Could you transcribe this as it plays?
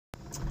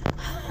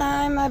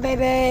Hi, my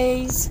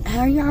babies.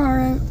 How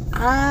y'all?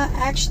 I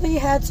actually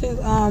had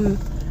to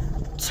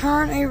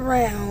turn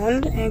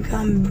around and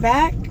come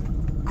back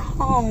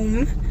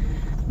home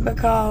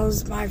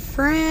because my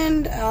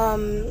friend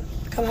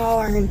come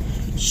home and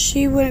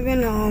she wouldn't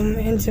been home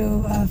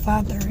until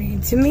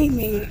 5:30 to meet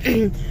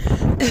me.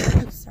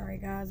 Sorry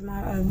guys,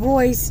 my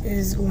voice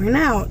is worn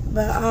out,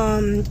 but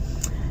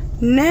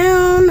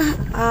now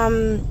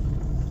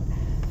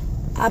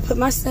I put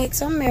my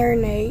steaks on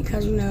marinade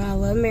because, you know, I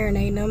love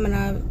marinating them, and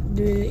I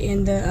do it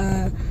in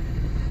the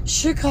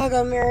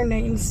Chicago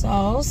marinating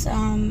sauce,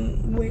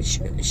 which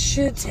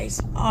should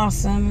taste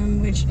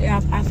awesome, which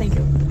I think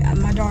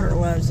my daughter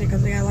loves it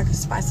because they got like a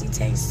spicy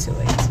taste to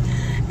it.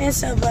 And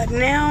so, but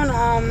now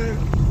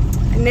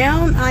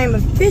I am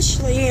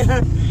officially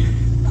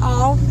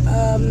off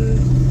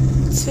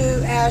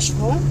to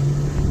Asheville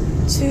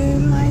to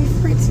my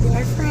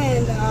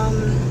friend.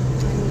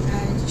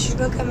 And she's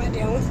gonna come out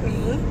down with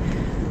me.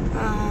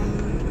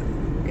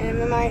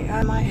 And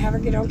I might have her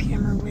get on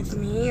camera with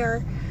me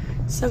or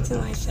something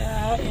like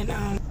that. And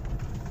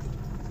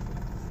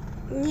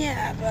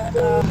yeah, but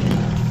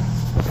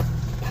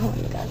hold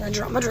on, guys, I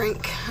dropped my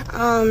drink.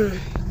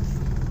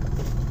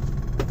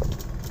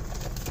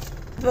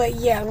 But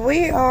yeah,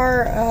 we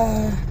are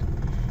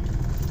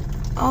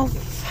off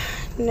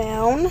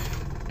now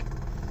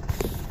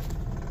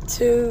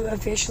to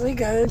officially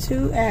go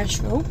to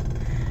Asheville.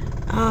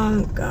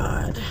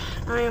 God,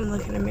 I am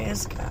looking a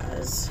mess,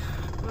 guys.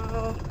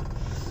 Oh,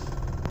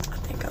 I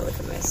think I look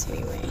a mess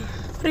anyway.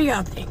 What do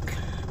y'all think?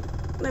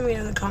 Let me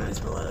know in the comments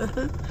below.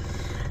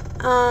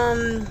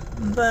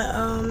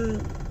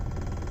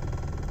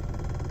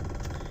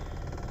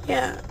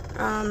 Yeah.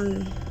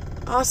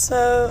 Also,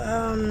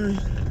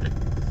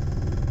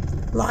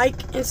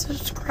 like and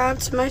subscribe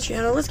to my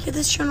channel. Let's get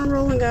this channel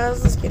rolling,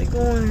 guys. Let's get it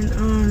going.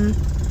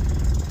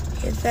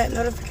 Hit that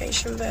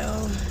notification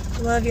bell.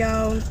 Love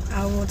y'all.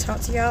 I will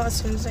talk to y'all as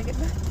soon as I get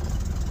back.